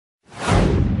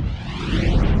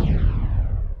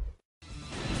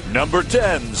Number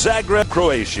 10, Zagreb,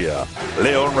 Croatia.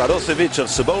 Leon Radosevic of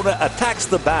Cibona attacks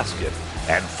the basket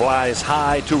and flies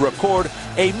high to record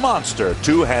a monster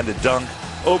two-handed dunk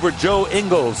over Joe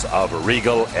Ingles of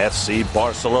Regal FC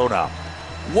Barcelona.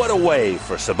 What a way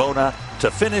for Cibona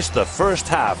to finish the first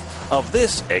half of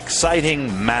this exciting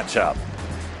matchup.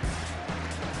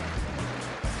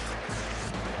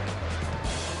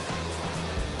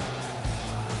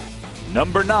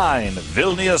 Number 9,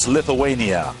 Vilnius,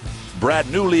 Lithuania. Brad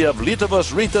Newley of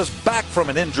Lietuvos Rytas, back from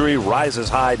an injury, rises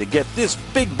high to get this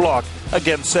big block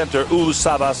against center Uldis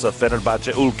Savas of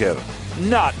Fenerbahce Ulker.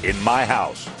 Not in my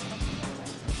house.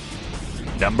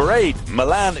 Number 8,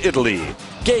 Milan, Italy.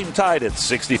 Game tied at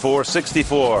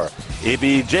 64-64.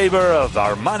 Ibi Jaber of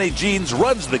Armani Jeans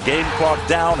runs the game clock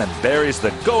down and buries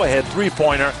the go-ahead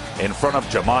three-pointer in front of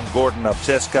Jamon Gordon of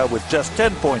Ceska with just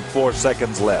 10.4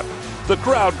 seconds left. The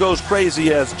crowd goes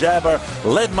crazy as Jaber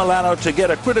led Milano to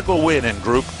get a critical win in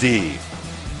Group D.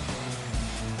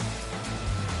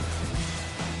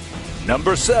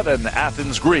 Number 7,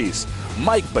 Athens, Greece.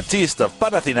 Mike Batiste of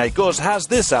Panathinaikos has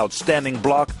this outstanding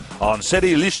block on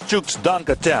Seri Lischuk's dunk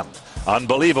attempt.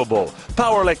 Unbelievable.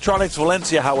 Power Electronics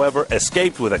Valencia, however,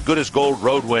 escaped with a good-as-gold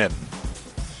road win.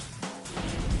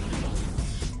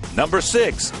 Number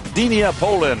 6, Gdynia,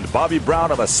 Poland. Bobby Brown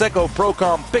of Asseco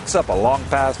Procom picks up a long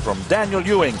pass from Daniel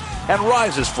Ewing and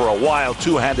rises for a wild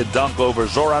two-handed dunk over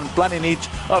Zoran Planinic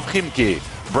of Khimki.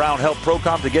 Brown helped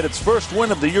Procom to get its first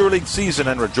win of the Euroleague season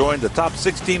and rejoin the top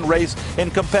 16 race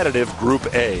in competitive Group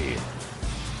A.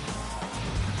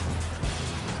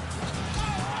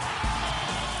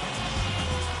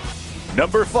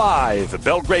 Number 5,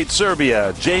 Belgrade,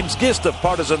 Serbia. James Gist of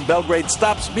Partizan Belgrade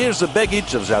stops Mirza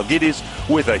Begic of Zalgiris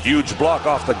with a huge block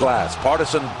off the glass.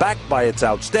 Partizan, backed by its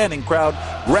outstanding crowd,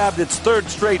 grabbed its third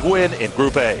straight win in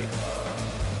Group A.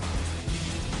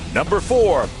 Number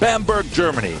 4, Bamberg,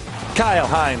 Germany. Kyle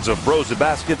Hines of Brose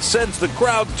Basket sends the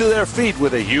crowd to their feet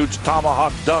with a huge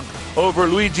tomahawk dunk over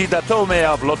Luigi Datome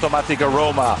of Lotomatica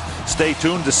Roma. Stay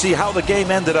tuned to see how the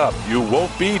game ended up. You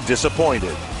won't be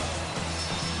disappointed.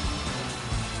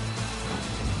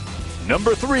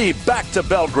 Number 3, back to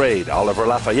Belgrade. Oliver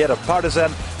Lafayette of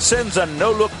Partizan sends a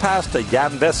no-look pass to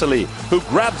Jan Vesely, who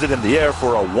grabs it in the air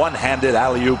for a one-handed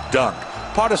alley-oop dunk.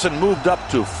 Partizan moved up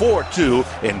to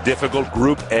 4-2 in difficult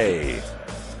Group A.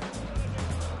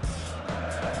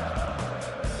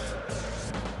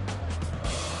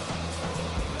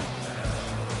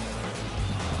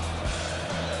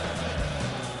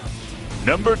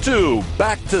 Number 2,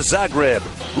 back to Zagreb.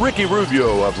 Ricky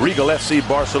Rubio of Regal FC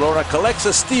Barcelona collects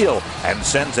a steal and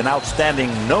sends an outstanding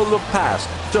no-look pass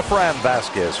to Fran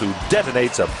Vasquez, who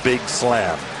detonates a big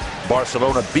slam.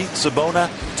 Barcelona beats Cibona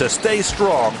to stay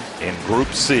strong in Group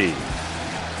C.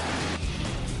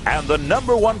 And the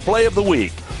number 1 play of the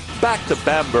week, back to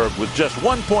Bamberg with just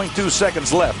 1.2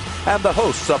 seconds left and the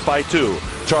hosts up by 2.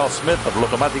 Charles Smith of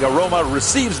Lotomatica Roma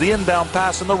receives the inbound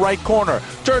pass in the right corner,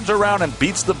 turns around and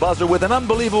beats the buzzer with an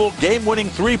unbelievable game-winning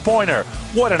three-pointer.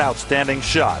 What an outstanding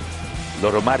shot.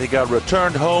 Lotomatica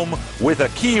returned home with a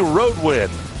key road win,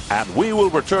 and we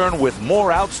will return with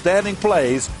more outstanding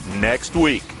plays next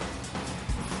week.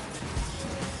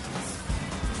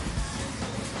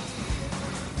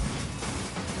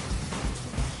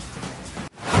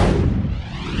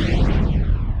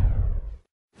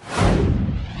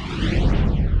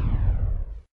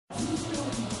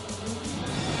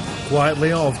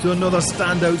 Quietly off to another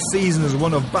standout season as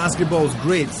one of basketball's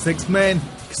great sixth men,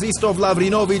 Ksistof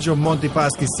Lavrinovic of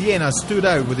Montepaschi Siena stood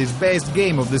out with his best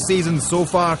game of the season so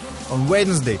far on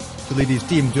Wednesday to lead his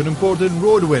team to an important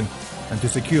road win and to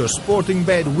secure Sporting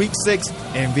Bet Week 6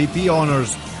 MVP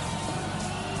honours.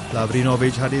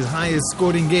 Lavrinovic had his highest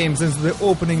scoring game since the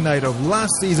opening night of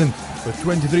last season with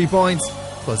 23 points,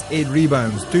 plus 8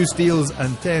 rebounds, 2 steals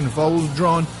and 10 fouls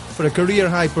drawn for a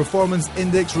career-high performance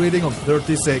index rating of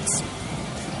 36.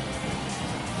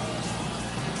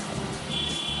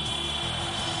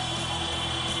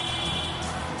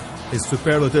 His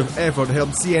superlative effort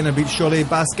helped Siena beat Cholet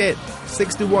Basket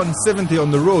 61-70 on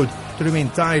the road to remain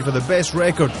tied for the best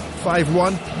record,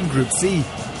 5-1 in Group C.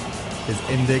 His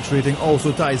index rating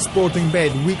also ties Sporting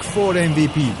Bet Week 4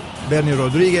 MVP, Bernie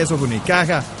Rodriguez of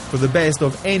Unicaja, for the best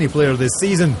of any player this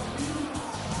season.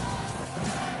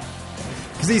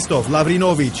 Ksistof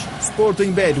Lavrinovic,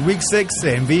 Sporting Bet Week 6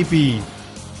 MVP.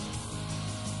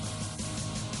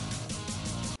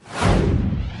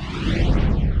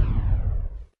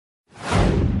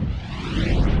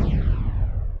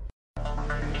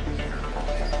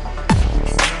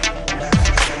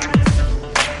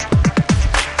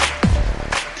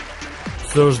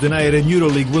 Thursday night in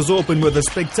Euroleague was opened with a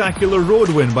spectacular road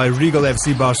win by Regal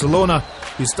FC Barcelona,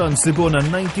 who stunned Cibona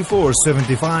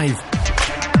 94-75.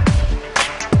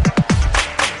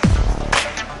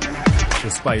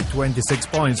 Despite 26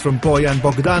 points from Bojan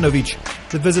Bogdanovic,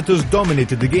 the visitors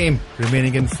dominated the game,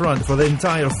 remaining in front for the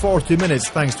entire 40 minutes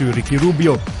thanks to Ricky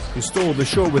Rubio, who stole the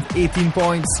show with 18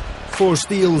 points, 4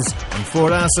 steals and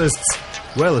 4 assists,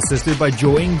 well assisted by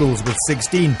Joe Ingles with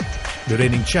 16. The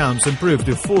reigning champs improved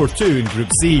to 4-2 in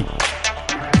Group C.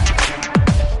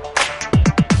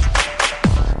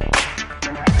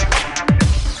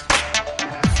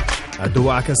 At the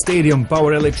Waka Stadium,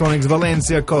 Power Electronics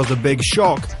Valencia caused a big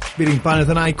shock, beating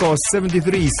Panathinaikos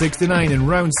 73-69 in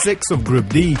round 6 of Group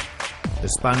D. The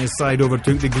Spanish side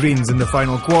overtook the Greens in the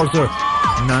final quarter.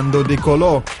 Nando De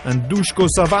Colo and Duško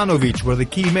Savanovic were the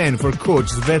key men for coach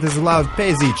Svetislav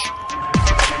Pezic.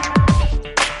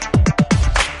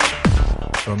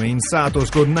 Romain Sato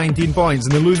scored 19 points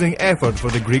in a losing effort for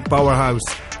the Greek powerhouse.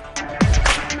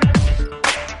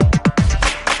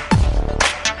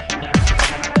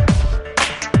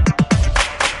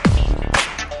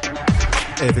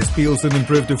 FS Pilsen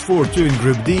improved to 4-2 in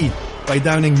Group D by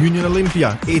downing Union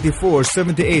Olympia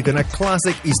 84-78 in a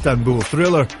classic Istanbul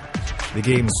thriller. The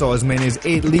game saw as many as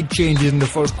 8 lead changes in the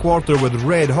first quarter, with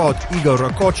red-hot Igor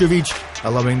Rakocevic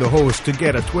allowing the host to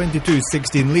get a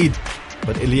 22-16 lead.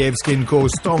 But Ilievski and co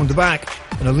stormed back,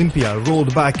 and Olympia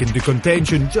rolled back into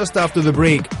contention just after the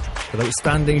break, with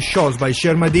outstanding shots by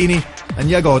Shermadini and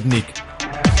Jagodnik.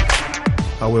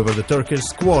 However, the Turkish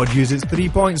squad used its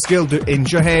 3-point skill to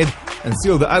inch ahead and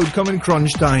seal the outcome in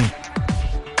crunch time.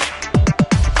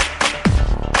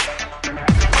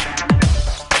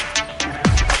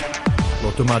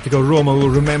 Lokomotiv Roma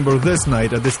will remember this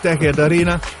night at the Stechet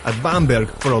Arena at Bamberg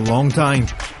for a long time.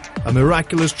 A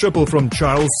miraculous triple from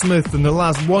Charles Smith in the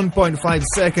last 1.5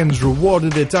 seconds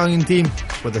rewarded the Italian team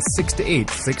with a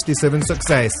 68-67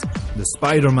 success. The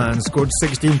Spider-Man scored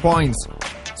 16 points,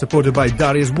 supported by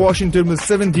Darius Washington with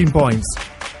 17 points.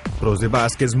 Brose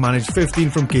Baskets managed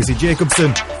 15 from Casey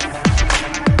Jacobson.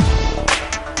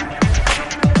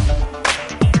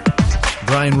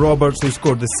 Brian Roberts, who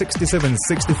scored the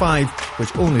 67-65,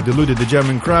 which only deluded the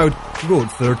German crowd, wrote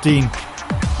 13.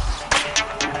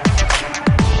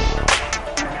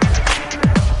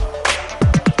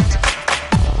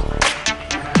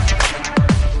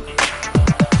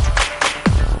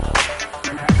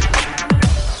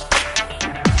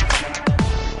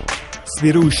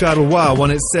 Spirou Charleroi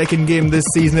won its second game this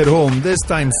season at home, this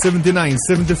time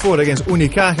 79-74 against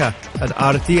Unicaja at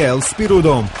RTL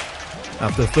Spirodome.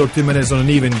 After 30 minutes on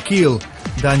an even keel,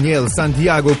 Daniel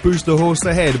Santiago pushed the hosts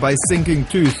ahead by sinking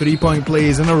 2 3-point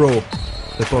plays in a row.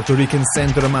 The Puerto Rican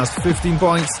centre amassed 15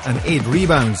 points and 8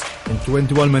 rebounds in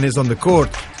 21 minutes on the court,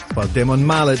 while Damon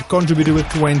Mallet contributed with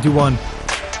 21.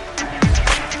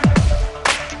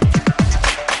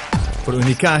 For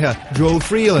Unicaja, Joel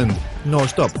Freeland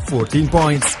notched up 14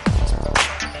 points.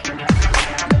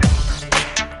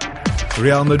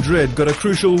 Real Madrid got a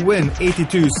crucial win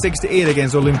 82-68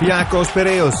 against Olympiacos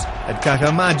Piraeus at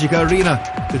Caja Magica Arena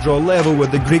to draw level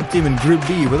with the Greek team in Group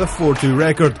B with a 4-2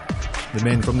 record. The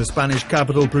men from the Spanish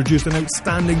capital produced an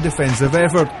outstanding defensive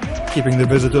effort, keeping the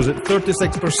visitors at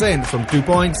 36% from 2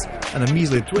 points and a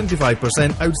measly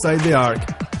 25% outside the arc.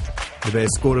 The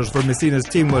best scorers for Messina's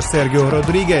team was Sergio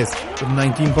Rodriguez with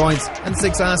 19 points and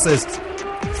 6 assists.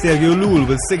 Sergio Llull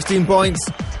with 16 points,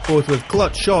 both with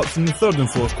clutch shots in the third and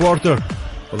fourth quarter.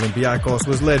 Olympiacos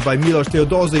was led by Milos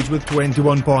Teodosic with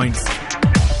 21 points.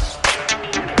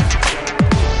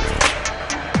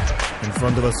 In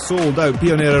front of a sold-out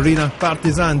Pioneer Arena,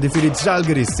 Partizan defeated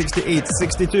Žalgiris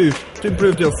 68-62 to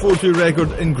improve to a 4-2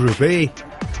 record in Group A.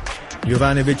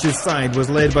 Jovanovic's side was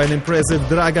led by an impressive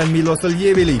Dragan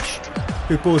Milosavljevic,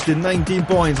 who posted 19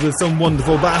 points with some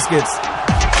wonderful baskets,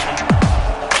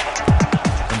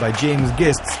 and by James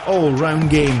Gist's all-round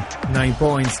game, 9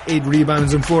 points, 8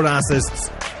 rebounds and 4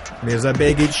 assists. Mirza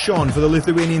Begic shone for the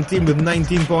Lithuanian team with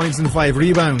 19 points and 5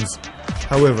 rebounds,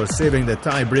 however saving the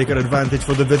tiebreaker advantage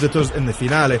for the visitors in the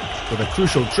finale with a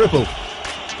crucial triple.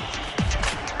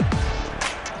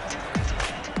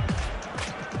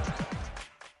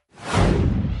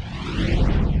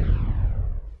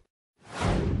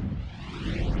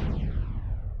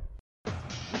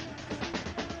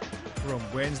 From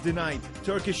Wednesday night,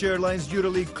 Turkish Airlines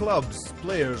Euroleague clubs,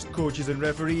 players, coaches and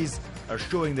referees are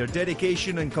showing their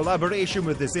dedication and collaboration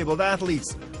with disabled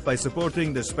athletes by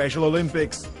supporting the Special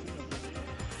Olympics.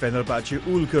 Fenerbahce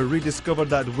Ulker rediscovered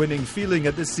that winning feeling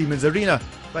at the Siemens Arena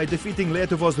by defeating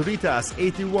Lietuvos Rytas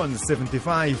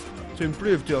 81-75 to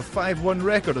improve to a 5-1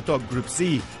 record atop Group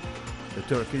C. The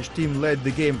Turkish team led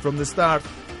the game from the start,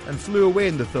 and flew away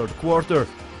in the third quarter.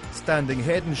 Standing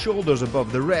head and shoulders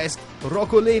above the rest,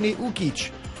 Rokoleni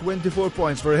Ukic, 24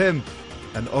 points for him,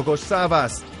 and Ogos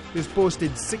Savas, who's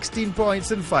posted 16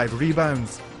 points and 5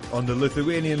 rebounds. On the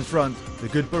Lithuanian front, the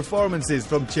good performances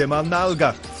from Cemal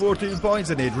Nalga, 14 points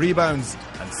and 8 rebounds,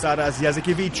 and Saras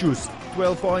Jazikevičius,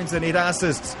 12 points and 8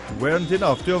 assists, weren't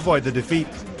enough to avoid the defeat.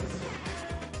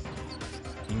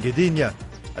 In Gdynia,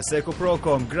 Asseco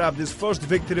Procom grabbed his first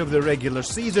victory of the regular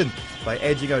season by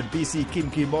edging out BC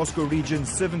Khimki Moscow region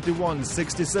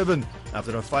 71-67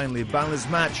 after a finely balanced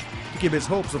match to keep its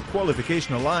hopes of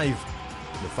qualification alive.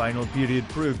 The final period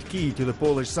proved key to the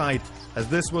Polish side, as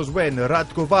this was when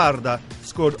Radko Varda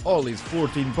scored all his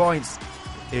 14 points,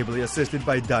 ably assisted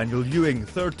by Daniel Ewing,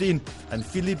 13, and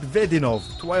Filip Vedinov,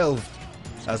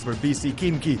 12. As for BC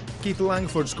Khimki, Keith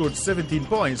Langford scored 17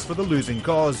 points for the losing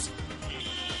cause.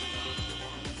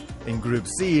 In Group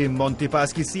C,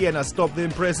 Montepaschi Siena stopped the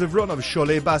impressive run of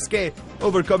Cholet Basket,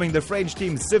 overcoming the French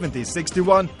team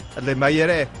 70-61 at Le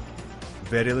Mailleret.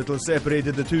 Very little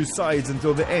separated the two sides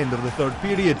until the end of the third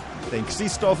period, then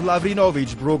Ksistof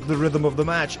Lavrinovic broke the rhythm of the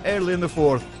match early in the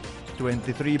fourth.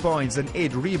 23 points and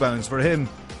 8 rebounds for him,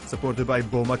 supported by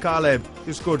Boma Kaleb,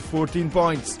 who scored 14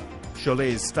 points.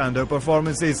 Cholet's standout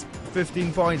performances: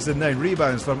 15 points and 9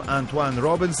 rebounds from Antoine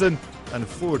Robinson, and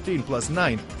 14 plus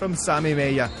 9 from Sami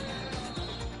Meja.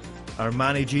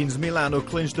 Armani Jeans Milano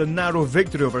clinched a narrow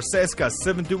victory over Ceska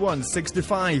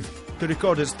 71-65 to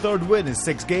record its third win in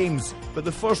 6 games, but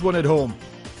the first one at home.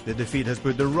 The defeat has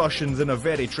put the Russians in a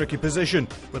very tricky position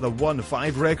with a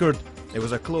 1-5 record. It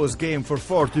was a close game for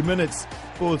 40 minutes,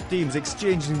 both teams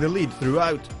exchanging the lead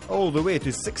throughout, all the way to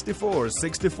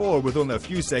 64-64 with only a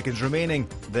few seconds remaining.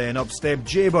 Then up stepped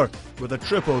Jaber with a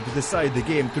triple to decide the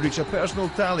game to reach a personal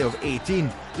tally of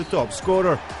 18, the top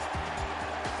scorer.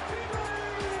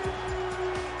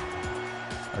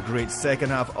 A great second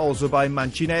half also by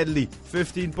Mancinelli,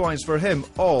 15 points for him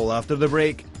all after the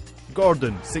break.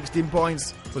 Gordon, 16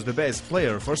 points, was the best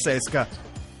player for Ceska.